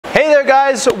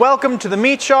guys, welcome to the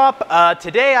meat shop.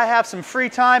 Today I have some free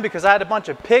time because I had a bunch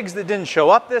of pigs that didn't show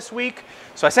up this week.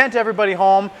 So I sent everybody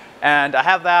home and I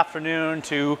have the afternoon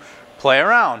to play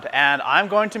around. And I'm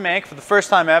going to make, for the first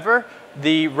time ever,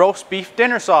 the roast beef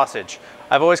dinner sausage.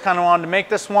 I've always kind of wanted to make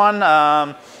this one.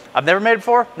 I've never made it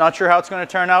before, not sure how it's going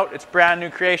to turn out. It's a brand new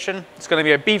creation. It's going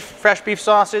to be a fresh beef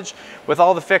sausage with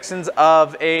all the fixings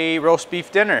of a roast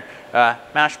beef dinner.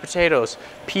 Mashed potatoes,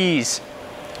 peas,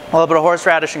 a little bit of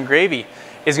horseradish and gravy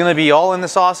is going to be all in the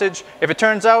sausage. If it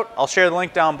turns out, I'll share the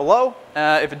link down below.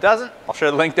 If it doesn't, I'll share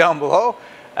the link down below.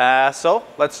 So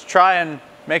let's try and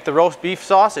make the roast beef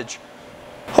sausage.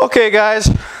 Okay guys,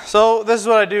 so this is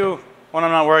what I do when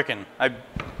I'm not working. I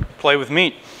play with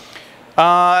meat.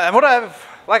 And what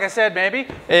like I said maybe,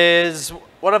 is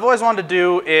what I've always wanted to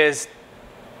do is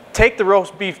take the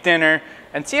roast beef dinner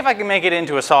and see if I can make it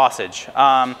into a sausage. So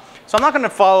I'm not going to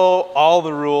follow all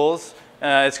the rules.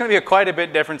 It's going to be quite a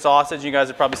bit different sausage you guys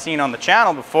have probably seen on the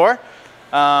channel before.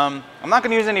 I'm not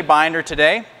going to use any binder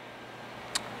today.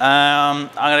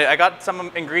 I got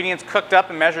some ingredients cooked up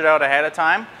and measured out ahead of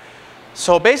time.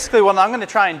 So basically what I'm going to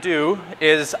try and do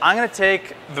is I'm going to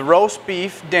take the roast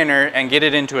beef dinner and get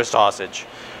it into a sausage.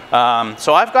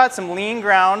 So I've got some lean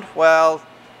ground, well,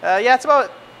 yeah, it's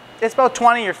about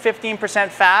 20 or 15%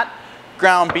 fat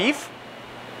ground beef.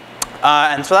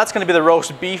 And so that's going to be the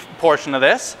roast beef portion of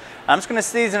this. I'm just going to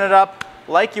season it up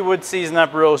like you would season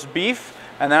up roast beef.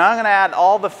 And then I'm going to add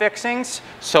all the fixings.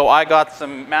 So I got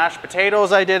some mashed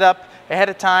potatoes I did up ahead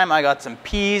of time. I got some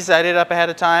peas I did up ahead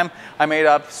of time. I made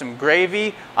up some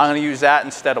gravy. I'm going to use that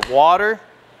instead of water.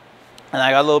 And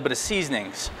I got a little bit of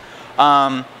seasonings.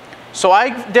 So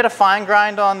I did a fine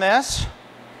grind on this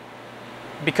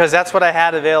because that's what I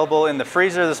had available in the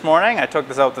freezer this morning. I took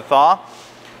this out to thaw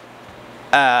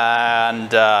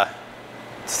and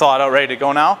it's thawed out, ready to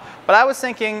go now. But I was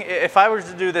thinking if I were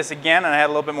to do this again and I had a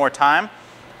little bit more time.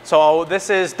 So this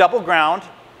is double ground.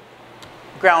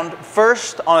 Ground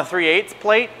first on a 3/8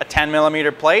 plate, a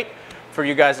 10mm plate for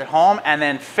you guys at home, and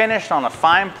then finished on a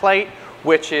fine plate,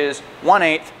 which is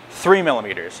 1/8,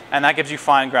 3mm. And that gives you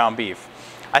fine ground beef.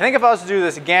 I think if I was to do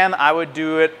this again, I would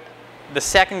do it the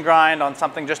second grind on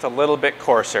something just a little bit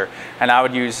coarser. And I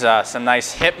would use some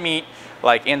nice hip meat,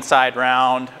 like inside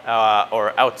round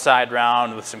or outside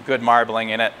round with some good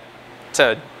marbling in it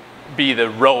to be the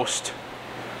roast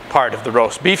part of the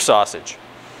roast beef sausage.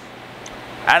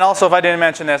 And also, if I didn't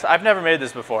mention this, I've never made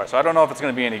this before, so I don't know if it's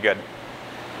going to be any good.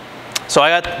 So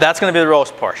that's going to be the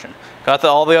roast portion. Got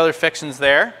all the other fixings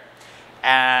there.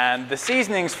 And the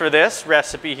seasonings for this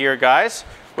recipe here, guys,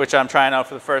 which I'm trying out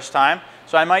for the first time,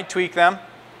 so I might tweak them.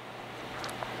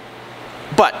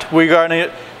 But we're going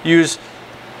to use,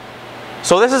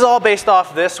 so this is all based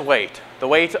off this weight, the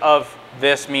weight of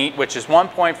this meat, which is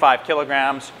 1.5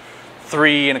 kilograms,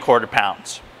 3¼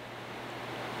 pounds.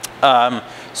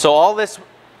 So all this,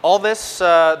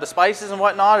 the spices and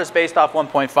whatnot is based off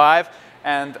 1.5,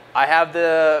 and I have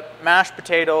the mashed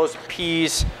potatoes,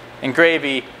 peas, and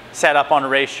gravy set up on a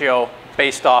ratio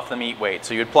based off the meat weight.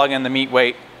 So you'd plug in the meat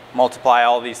weight, multiply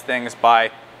all these things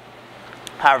by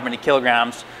however many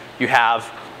kilograms you have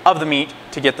of the meat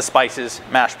to get the spices,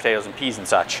 mashed potatoes, and peas and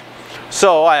such.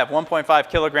 So I have 1.5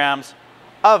 kilograms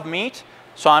of meat.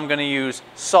 So I'm going to use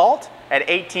salt at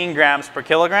 18 grams per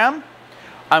kilogram.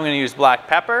 I'm going to use black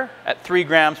pepper at 3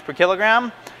 grams per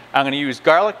kilogram. I'm going to use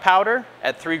garlic powder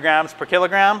at 3 grams per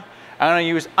kilogram. I'm going to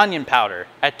use onion powder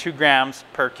at 2 grams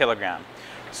per kilogram.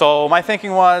 So my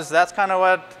thinking was that's kind of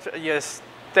what you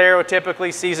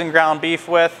stereotypically season ground beef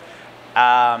with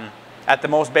at the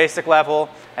most basic level,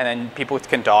 and then people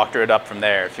can doctor it up from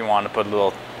there if you want to put a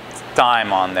little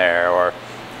thyme on there or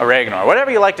oregano or whatever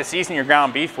you like to season your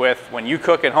ground beef with when you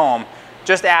cook at home.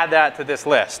 Just add that to this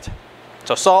list.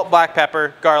 So salt, black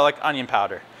pepper, garlic, onion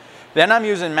powder. Then I'm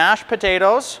using mashed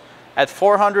potatoes at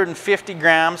 450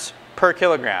 grams per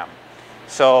kilogram.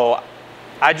 So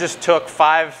I just took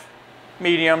 5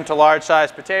 medium to large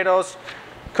size potatoes,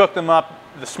 cooked them up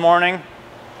this morning,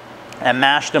 and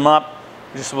mashed them up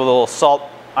just with a little salt,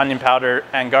 onion powder,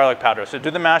 and garlic powder. So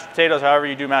do the mashed potatoes however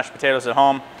you do mashed potatoes at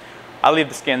home. I leave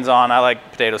the skins on. I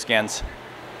like potato skins.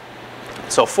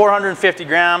 So 450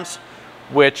 grams,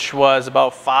 which was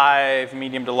about 5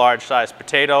 medium to large size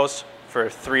potatoes for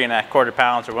 3¼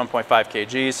 pounds or 1.5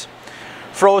 kgs.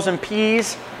 Frozen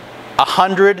peas,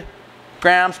 100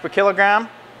 grams per kilogram.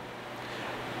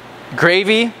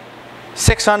 Gravy,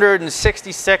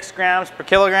 666 grams per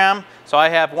kilogram. So I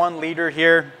have 1 liter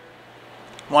here,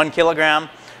 1 kilogram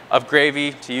of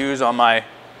gravy to use on my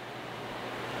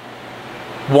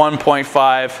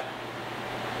 1.5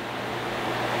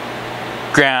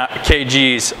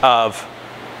 kgs of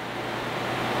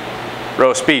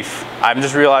roast beef. I'm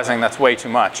just realizing that's way too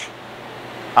much.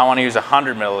 I want to use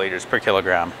 100 milliliters per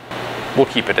kilogram. We'll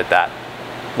keep it at that.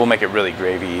 We'll make it really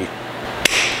gravy.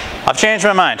 I've changed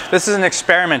my mind. This is an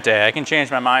experiment day. I can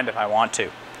change my mind if I want to.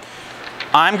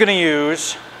 I'm gonna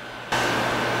use,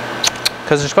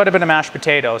 because there's quite a bit of mashed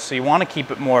potatoes, so you want to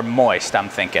keep it more moist, I'm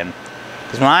thinking.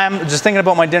 Because when I'm just thinking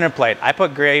about my dinner plate, I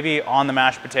put gravy on the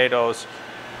mashed potatoes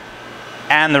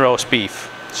and the roast beef.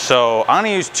 So I'm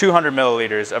gonna use 200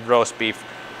 milliliters of roast beef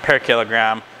per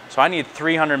kilogram. So I need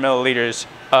 300 milliliters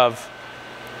of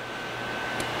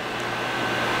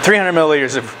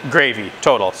gravy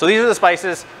total. So these are the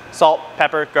spices: salt,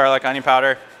 pepper, garlic, onion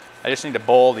powder. I just need a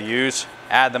bowl to use,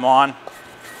 add them on.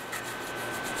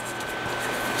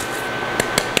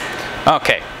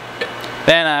 Okay,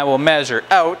 then I will measure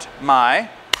out my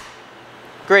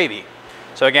gravy.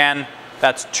 So again,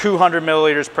 that's 200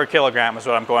 milliliters per kilogram is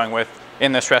what I'm going with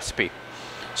in this recipe.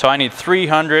 So I need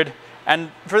 300,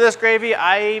 and for this gravy,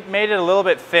 I made it a little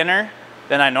bit thinner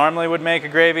than I normally would make a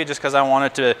gravy, just because I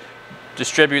wanted to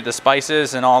distribute the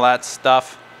spices and all that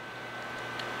stuff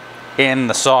in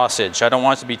the sausage. I don't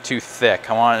want it to be too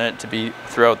thick. I want it to be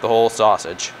throughout the whole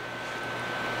sausage.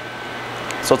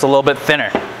 So it's a little bit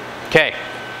thinner. Okay,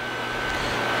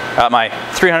 got my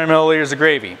 300 milliliters of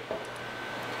gravy.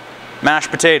 Mashed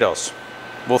potatoes,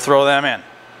 we'll throw them in.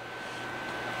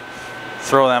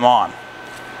 Throw them on.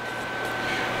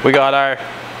 We got our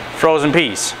frozen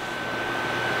peas.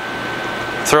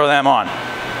 Throw them on.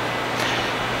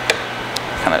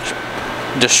 Kind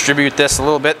of distribute this a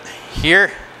little bit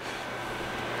here.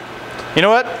 You know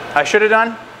what I should have done?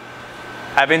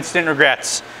 I have instant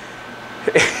regrets.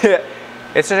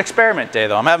 It's an experiment day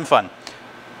though, I'm having fun.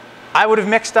 I would have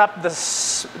mixed up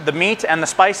the meat and the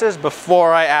spices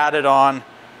before I added on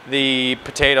the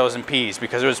potatoes and peas,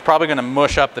 because it was probably gonna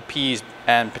mush up the peas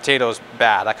and potatoes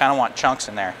bad. I kinda want chunks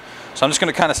in there. So I'm just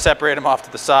gonna kinda separate them off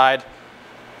to the side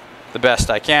the best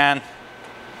I can.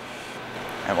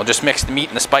 And we'll just mix the meat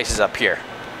and the spices up here.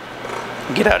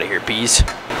 Get out of here, peas.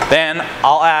 Then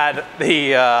I'll add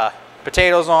the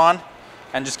potatoes on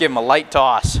and just give them a light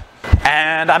toss.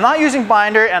 And I'm not using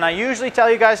binder, and I usually tell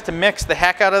you guys to mix the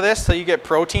heck out of this so you get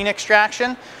protein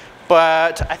extraction.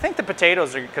 But I think the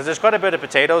potatoes are, because there's quite a bit of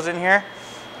potatoes in here.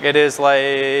 It is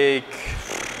like,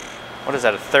 what is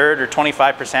that, a third or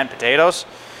 25% potatoes?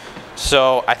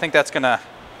 So I think that's gonna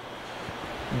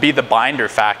be the binder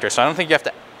factor. So I don't think you have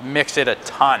to mix it a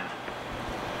ton.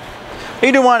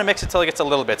 You do want to mix it till it gets a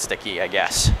little bit sticky, I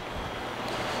guess.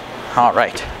 All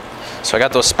right, so I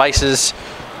got those spices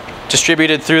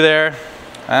distributed through there,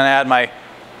 and I add my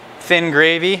thin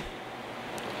gravy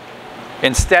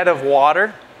instead of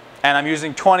water, and I'm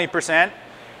using 20%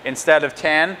 instead of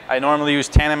 10. I normally use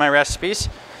 10 in my recipes,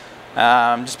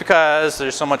 just because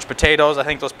there's so much potatoes. I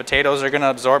think those potatoes are going to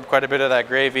absorb quite a bit of that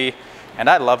gravy, and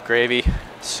I love gravy.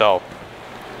 So,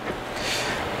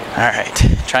 all right,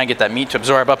 try and get that meat to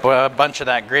absorb up a bunch of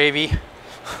that gravy.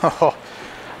 I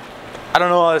don't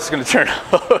know how this is going to turn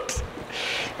out.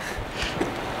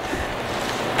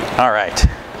 All right,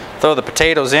 throw the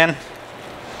potatoes in.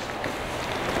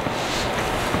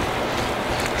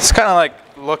 It's kind of like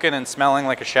looking and smelling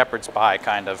like a shepherd's pie,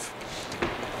 kind of.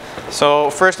 So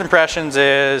first impressions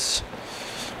is,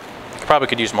 probably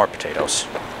could use more potatoes.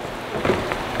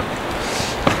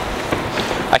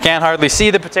 I can't hardly see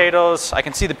the potatoes. I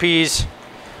can see the peas,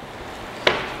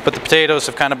 but the potatoes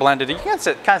have kind of blended. You can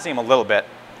kind of see them a little bit.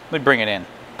 Let me bring it in.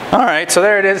 All right, so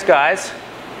there it is, guys.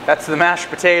 That's the mashed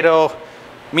potato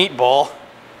meatball.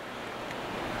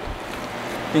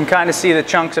 You can kind of see the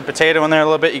chunks of potato in there a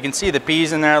little bit. You can see the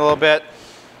peas in there a little bit.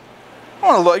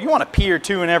 You want a pea or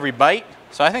two in every bite.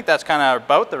 So I think that's kind of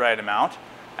about the right amount,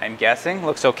 I'm guessing.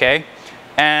 Looks okay.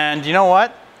 And you know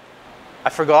what? I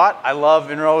forgot, I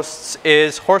love in roasts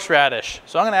is horseradish.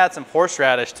 So I'm gonna add some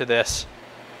horseradish to this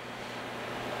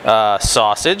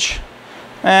sausage.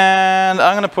 And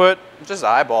I'm gonna just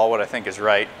eyeball what I think is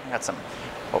right. I got some,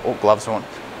 gloves on.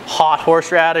 Hot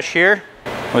horseradish here.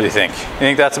 What do you think? You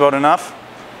think that's about enough?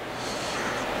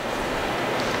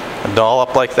 A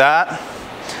dollop like that.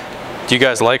 Do you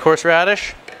guys like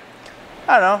horseradish?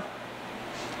 I don't know.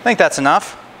 I think that's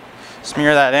enough.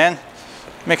 Smear that in.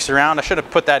 Mix around. I should have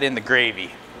put that in the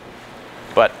gravy,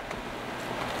 but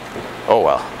oh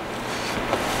well.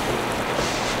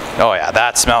 Oh yeah,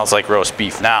 that smells like roast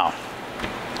beef now.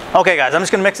 Okay guys, I'm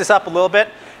just gonna mix this up a little bit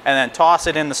and then toss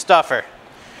it in the stuffer.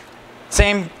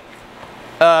 Same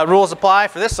rules apply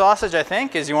for this sausage, I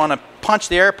think, is you want to punch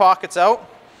the air pockets out.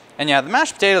 And yeah, the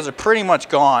mashed potatoes are pretty much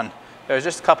gone. There's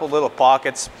just a couple little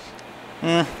pockets.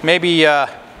 Maybe, you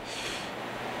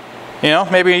know,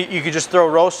 maybe you could just throw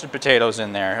roasted potatoes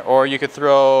in there, or you could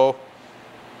throw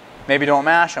maybe don't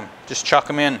mash them. Just chuck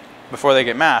them in before they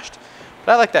get mashed.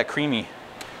 But I like that creamy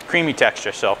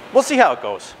texture, so we'll see how it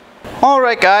goes. All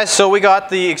right, guys, so we got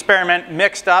the experiment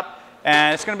mixed up,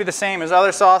 and it's gonna be the same as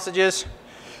other sausages.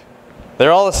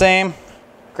 They're all the same.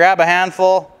 Grab a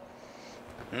handful.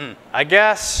 I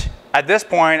guess at this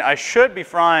point, I should be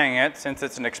frying it since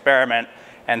it's an experiment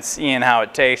and seeing how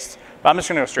it tastes. But I'm just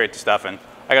gonna go straight to stuffing.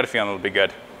 I got a feeling it'll be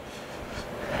good.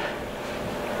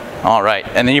 All right,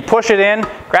 and then you push it in,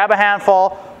 grab a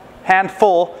handful,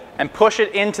 and push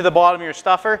it into the bottom of your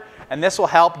stuffer, and this will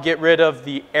help get rid of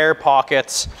the air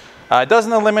pockets. It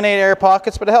doesn't eliminate air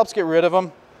pockets, but it helps get rid of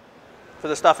them for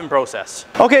the stuffing process.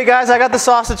 Okay guys, I got the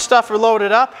sausage stuffer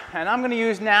loaded up, and I'm gonna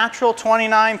use natural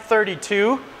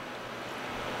 2932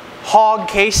 hog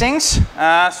casings.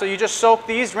 So you just soak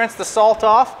these, rinse the salt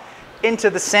off into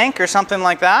the sink or something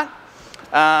like that.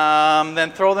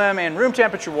 Then throw them in room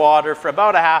temperature water for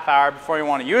about a half hour before you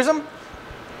want to use them,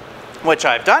 which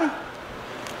I've done.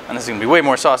 And this is going to be way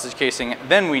more sausage casing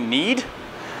than we need.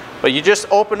 But you just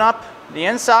open up the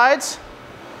insides.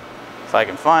 If I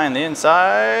can find the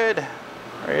inside.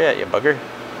 Where you at, you bugger?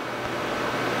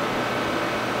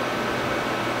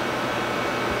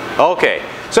 Okay,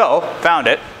 so found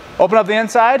it. Open up the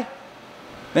inside,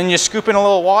 then you scoop in a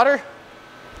little water,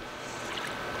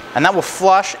 and that will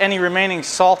flush any remaining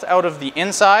salt out of the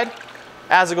inside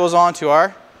as it goes on to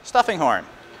our stuffing horn.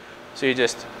 So you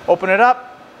just open it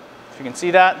up, if you can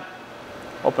see that,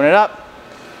 open it up,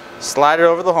 slide it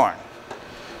over the horn.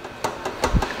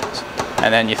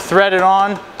 And then you thread it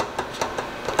on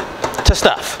to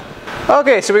stuff.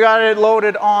 Okay, so we got it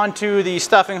loaded onto the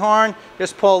stuffing horn.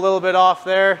 Just pull a little bit off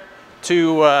there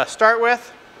to start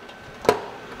with.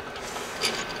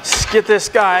 Just get this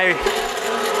guy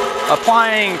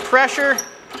applying pressure,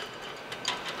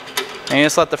 and you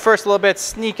just let the first little bit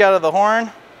sneak out of the horn.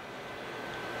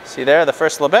 See there, the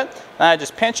first little bit. Then I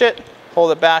just pinch it,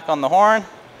 hold it back on the horn,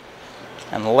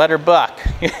 and let her buck.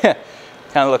 Kind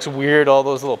of looks weird, all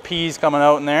those little peas coming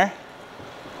out in there.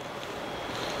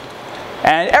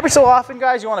 And every so often,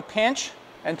 guys, you want to pinch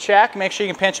and check. Make sure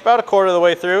you can pinch about a quarter of the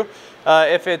way through.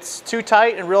 If it's too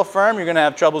tight and real firm, you're going to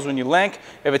have troubles when you link.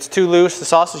 If it's too loose, the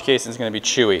sausage casing is going to be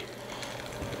chewy.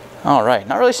 All right,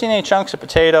 not really seeing any chunks of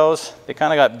potatoes. They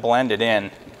kind of got blended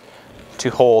in to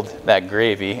hold that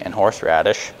gravy and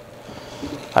horseradish.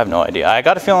 I have no idea. I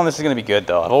got a feeling this is going to be good,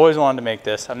 though. I've always wanted to make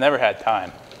this. I've never had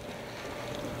time.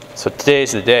 So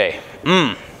today's the day.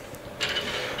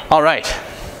 All right,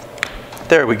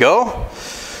 there we go.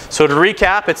 So to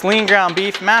recap, it's lean ground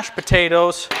beef, mashed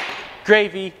potatoes,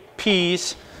 gravy,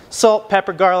 peas, salt,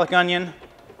 pepper, garlic, onion,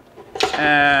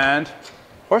 and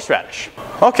horseradish.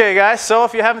 Okay guys, so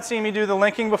if you haven't seen me do the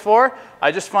linking before,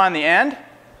 I just find the end,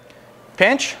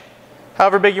 pinch,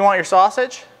 however big you want your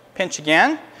sausage, pinch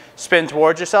again, spin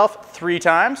towards yourself 3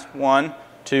 times, 1,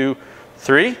 2,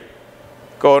 3,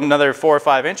 go another 4 or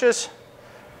 5 inches,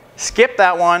 skip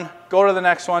that one, go to the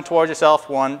next one towards yourself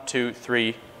 1, 2,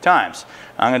 3 times.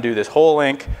 I'm gonna do this whole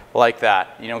link like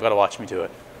that. You don't gotta watch me do it.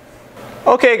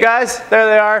 Okay guys, there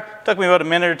they are. Took me about a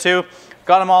minute or two.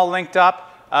 Got them all linked up.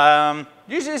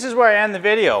 Usually this is where I end the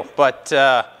video, but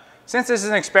since this is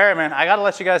an experiment, I gotta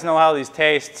let you guys know how these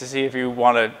taste to see if you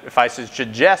wanna, if I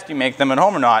suggest you make them at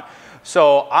home or not.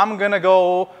 So I'm gonna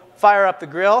go fire up the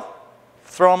grill,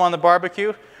 throw them on the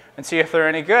barbecue, and see if they're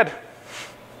any good.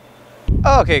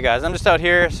 Okay guys, I'm just out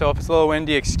here, so if it's a little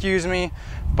windy, excuse me,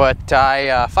 but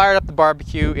I fired up the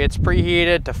barbecue. It's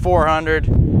preheated to 400.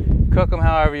 Cook them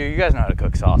however you guys know how to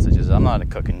cook sausages. I'm not a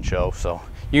cooking show, so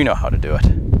you know how to do it.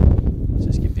 Let's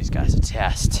just give these guys a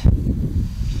test.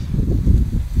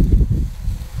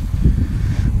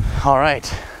 All right,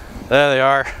 there they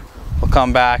are. We'll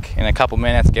come back in a couple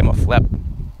minutes, give them a flip.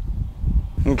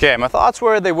 Okay, my thoughts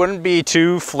were they wouldn't be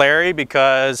too flary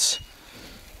because,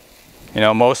 you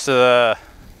know, most of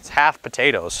it's half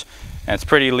potatoes and it's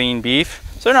pretty lean beef.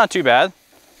 So they're not too bad. A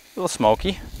little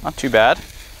smoky, not too bad.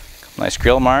 Couple nice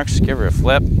grill marks, give her a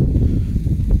flip.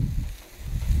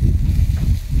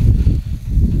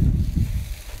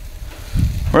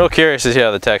 I'm real curious to see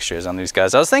how the texture is on these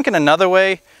guys. I was thinking another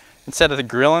way, instead of the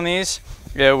grilling these,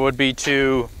 it would be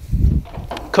to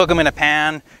cook them in a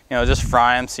pan, you know, just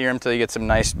fry them, sear them till you get some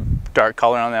nice dark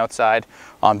color on the outside,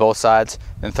 on both sides,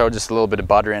 then throw just a little bit of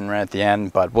butter in right at the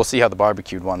end, but we'll see how the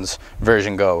barbecued ones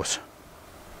version goes.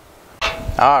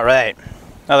 All right,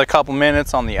 another couple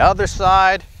minutes on the other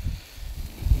side.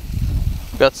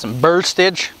 Got some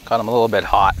burstage, got them a little bit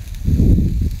hot.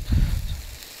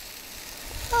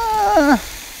 I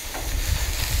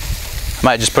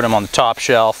might just put them on the top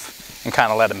shelf and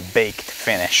kind of let them bake to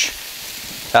finish.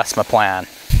 That's my plan.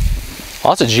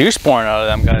 Lots of juice pouring out of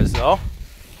them guys though.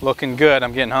 looking good.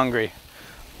 I'm getting hungry.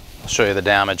 I'll show you the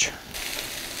damage.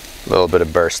 A little bit of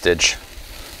burstage.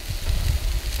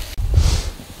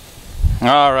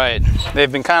 All right,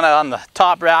 they've been kind of on the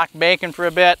top rack baking for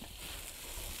a bit.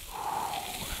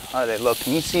 How do they look?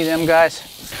 Can you see them, guys?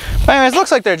 But anyways,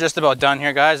 looks like they're just about done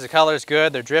here, guys. The color's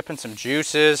good. They're dripping some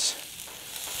juices.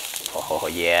 Oh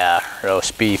yeah,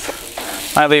 roast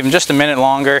beef. Might leave them just a minute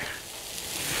longer,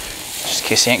 just in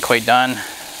case they ain't quite done.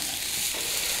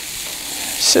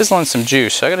 Sizzling some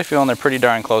juice. So I got a feeling they're pretty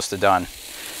darn close to done.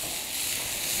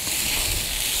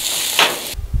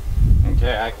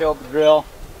 Okay, I killed the grill.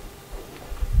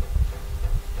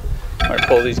 I'm gonna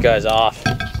pull these guys off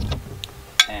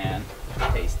and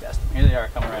taste test them. Here they are,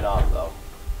 coming right off though.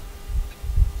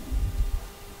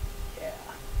 Yeah.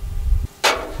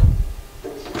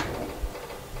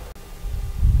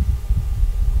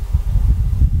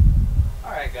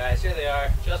 Alright guys, here they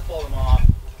are. Just pulled them off.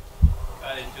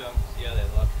 Got into them, see how they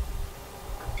look.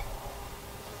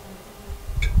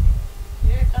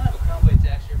 Yeah, kind of a crumbly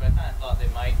texture, but I kind of thought they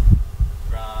might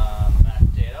from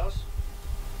mashed potatoes.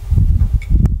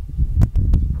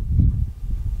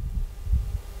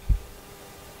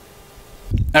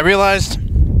 I realized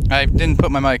I didn't put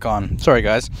my mic on. Sorry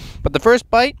guys. But the first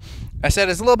bite, I said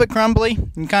it's a little bit crumbly. You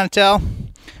can kind of tell.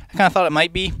 I kind of thought it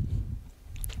might be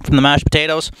from the mashed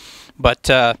potatoes. But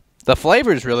the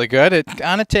flavor is really good. It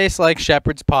kind of tastes like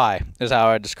shepherd's pie is how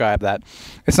I describe that.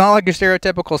 It's not like your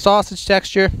stereotypical sausage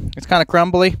texture. It's kind of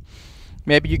crumbly.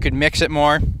 Maybe you could mix it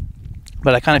more.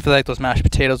 But I kind of feel like those mashed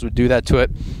potatoes would do that to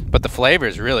it. But the flavor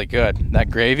is really good. That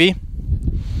gravy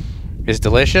is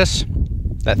delicious.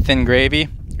 That thin gravy.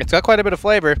 It's got quite a bit of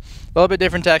flavor, a little bit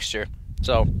different texture.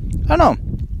 So, I don't know.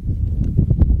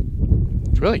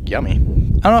 It's really yummy. I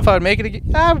don't know if I would make it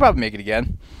again. I would probably make it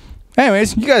again.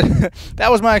 Anyways, you guys,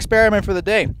 that was my experiment for the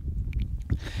day.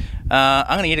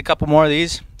 I'm going to eat a couple more of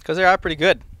these because they are pretty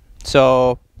good.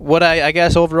 So, would I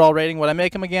guess overall rating, would I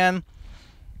make them again?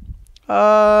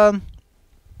 Yeah,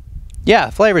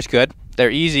 flavor's good. They're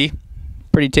easy,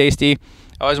 pretty tasty.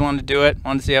 I always wanted to do it.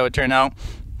 Wanted to see how it turned out.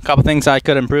 A couple things I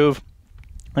could improve.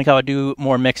 I think I would do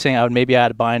more mixing. I would maybe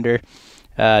add a binder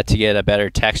to get a better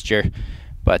texture.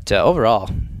 But overall,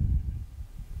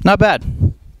 not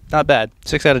bad. Not bad.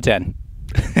 6 out of 10.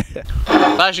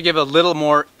 I should give a little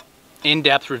more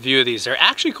in-depth review of these. They're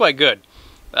actually quite good.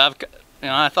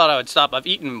 I thought I would stop. I've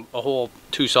eaten a whole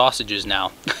 2 sausages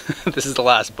now. This is the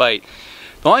last bite.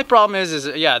 The only problem is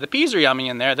yeah, the peas are yummy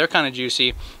in there. They're kind of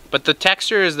juicy. But the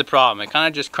texture is the problem. It kind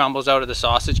of just crumbles out of the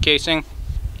sausage casing.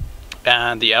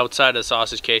 And the outside of the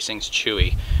sausage casing's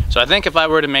chewy. So I think if I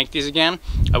were to make these again,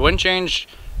 I wouldn't change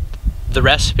the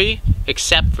recipe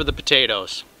except for the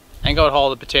potatoes. I think I would haul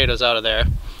the potatoes out of there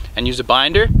and use a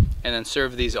binder and then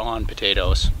serve these on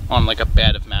potatoes, on like a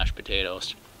bed of mashed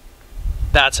potatoes.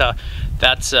 That's how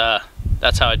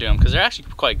I do them, because they're actually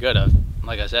quite good.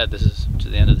 Like I said, this is to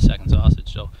the end of the second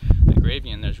sausage, so the gravy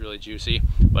in there is really juicy,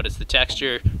 but it's the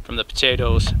texture from the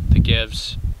potatoes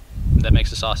that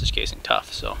makes the sausage casing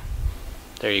tough. So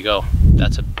there you go.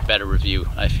 That's a better review,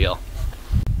 I feel.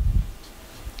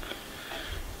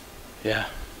 Yeah,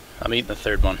 I'm eating the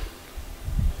third one.